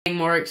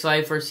More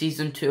excited for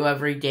season 2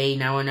 every day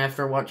now, and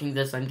after watching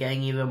this, I'm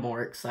getting even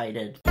more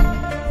excited.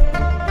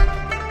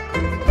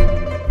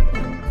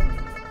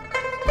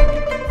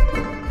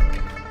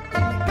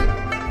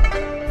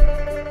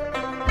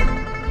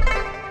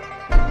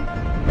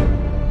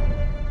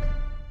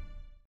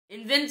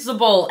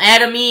 Invincible,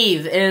 Adam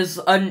Eve is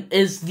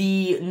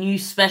the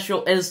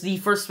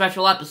first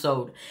special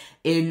episode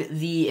in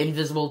the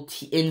Invincible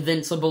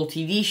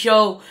TV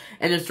show,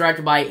 and it's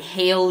directed by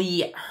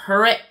Haley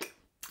Herrick.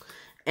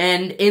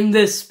 And in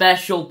this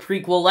special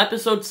prequel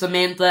episode,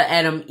 Samantha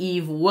Adam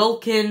Eve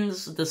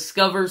Wilkins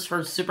discovers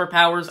her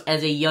superpowers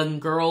as a young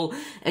girl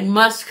and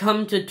must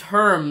come to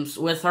terms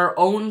with her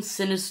own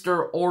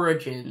sinister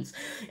origins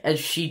as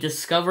she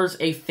discovers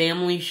a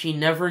family she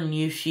never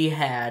knew she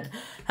had.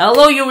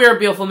 Hello, you weird,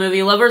 beautiful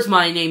movie lovers.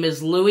 My name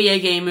is Louie,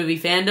 aka Movie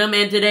Fandom,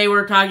 and today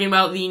we're talking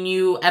about the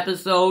new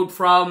episode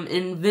from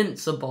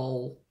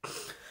Invincible.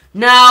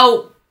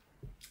 Now,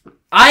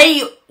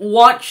 I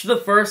watched the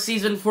first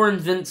season for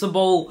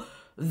Invincible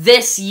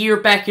this year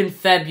back in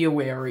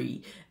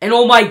February, and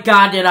oh my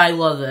god did I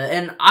love it,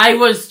 and I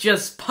was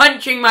just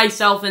punching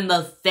myself in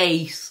the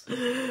face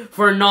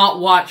for not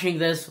watching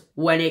this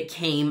when it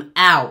came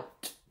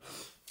out.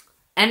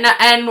 And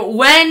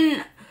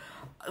when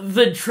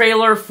the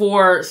trailer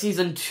for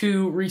season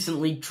 2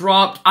 recently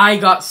dropped, I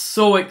got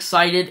so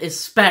excited,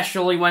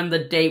 especially when the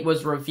date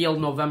was revealed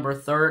November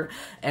 3rd,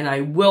 and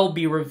I will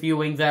be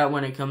reviewing that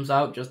when it comes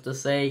out, just to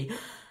say.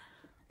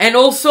 And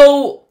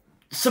also,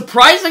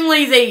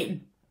 surprisingly, they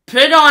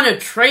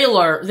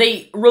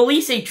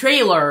release a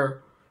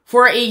trailer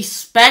for a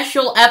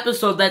special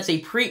episode that's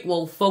a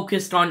prequel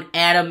focused on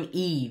Adam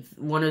Eve,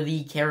 one of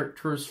the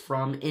characters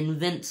from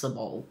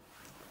Invincible,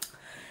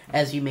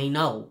 as you may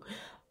know.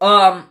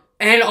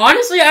 And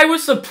honestly, I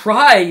was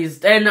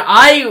surprised, and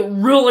I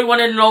really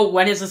wanted to know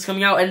when is this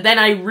coming out, and then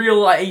I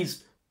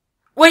realized,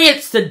 wait,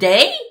 it's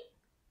today?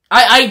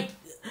 But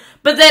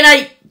then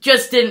I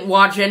just didn't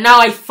watch it.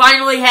 Now I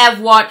finally have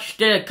watched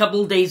it a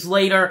couple days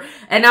later,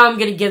 and now I'm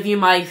gonna give you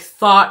my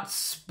thoughts,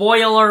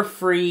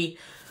 spoiler-free.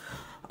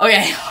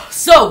 Okay,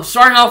 so,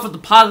 starting off with the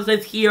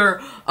positive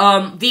here,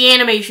 the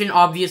animation,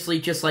 obviously,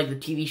 just like the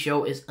TV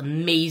show, is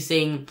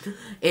amazing.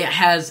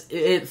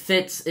 It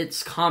fits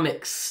its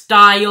comic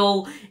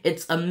style.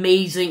 It's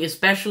amazing,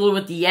 especially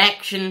with the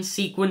action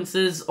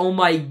sequences. Oh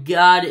my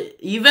god,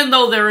 even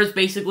though there is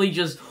basically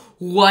just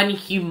one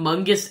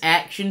humongous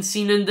action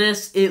scene in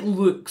this, it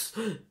looks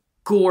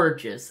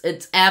gorgeous.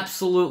 It's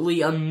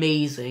absolutely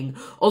amazing.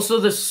 Also,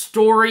 the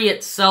story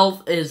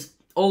itself is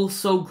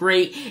also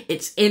great.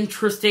 It's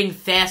interesting,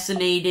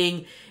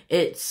 fascinating,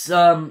 it's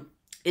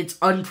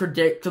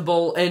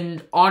unpredictable,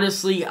 and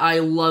honestly, I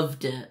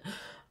loved it.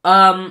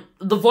 The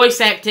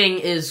voice acting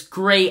is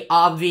great,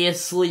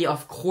 obviously,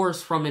 of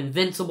course, from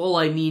Invincible.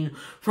 I mean,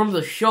 from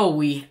the show,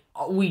 we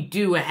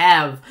do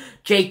have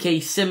J.K.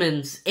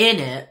 Simmons in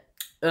it,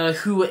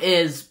 who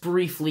is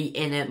briefly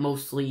in it,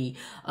 mostly,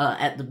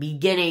 at the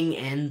beginning,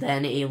 and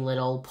then a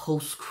little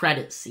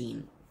post-credit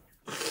scene.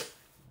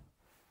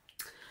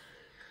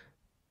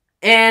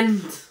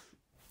 And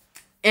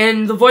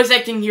the voice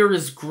acting here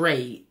is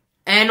great.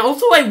 And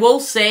also, I will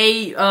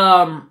say,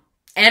 Adam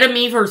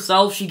Eve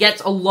herself, she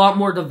gets a lot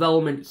more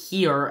development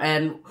here,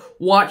 and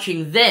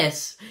watching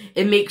this,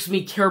 it makes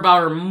me care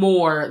about her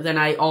more than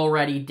I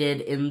already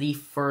did in the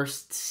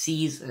first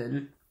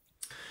season.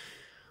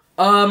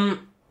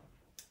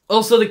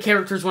 Also, the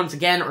characters, once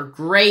again, are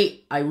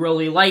great. I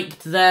really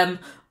liked them.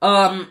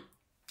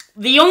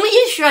 The only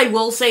issue I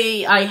will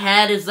say I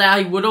had is that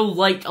I would have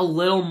liked a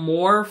little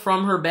more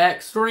from her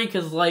backstory,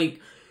 because, like,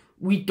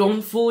 we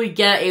don't fully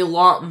get a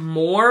lot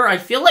more. I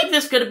feel like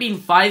this could have been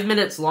 5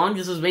 minutes long.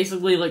 This is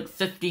basically, like,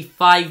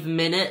 55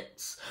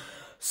 minutes.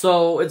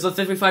 So, it's a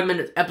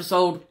 55-minute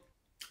episode,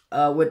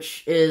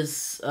 which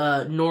is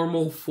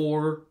normal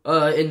for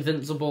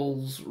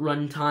Invincible's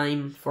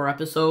runtime for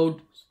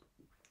episodes.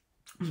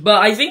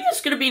 But I think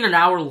this could have been an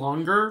hour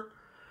longer.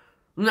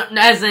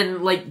 As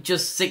in, like,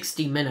 just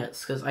 60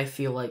 minutes, because I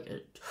feel like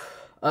it.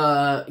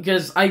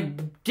 Because I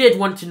did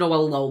want to know a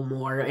little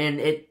more, and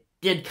it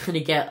did kind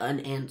of get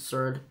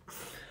unanswered.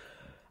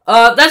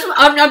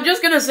 I'm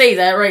just gonna say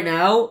that right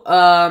now.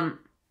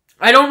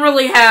 I don't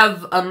really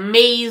have I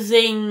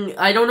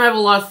don't have a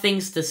lot of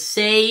things to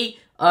say,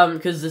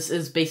 because this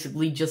is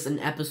basically just an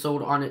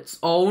episode on its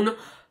own.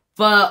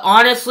 But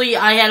honestly,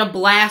 I had a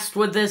blast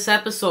with this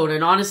episode,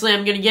 and honestly,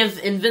 I'm gonna give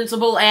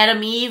Invincible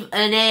Adam Eve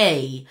an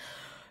A.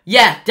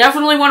 Yeah,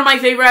 definitely one of my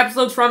favorite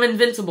episodes from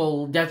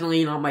Invincible.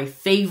 Definitely not my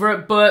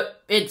favorite,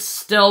 but it's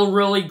still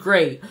really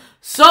great.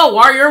 So,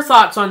 what are your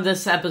thoughts on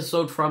this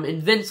episode from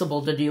Invincible?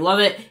 Did you love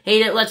it?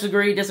 Hate it? Let's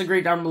agree,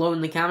 disagree down below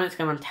in the comments.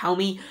 Come on, tell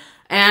me.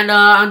 And,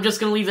 I'm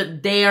just gonna leave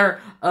it there.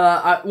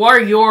 What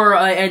are your,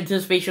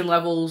 anticipation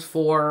levels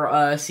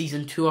for,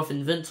 Season 2 of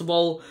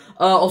Invincible?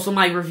 Also,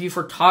 my review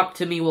for Talk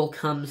to Me will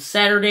come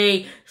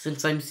Saturday,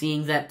 since I'm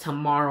seeing that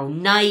tomorrow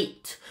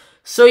night.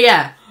 So,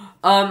 yeah.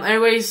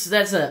 Anyways,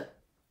 that's it.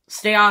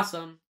 Stay awesome.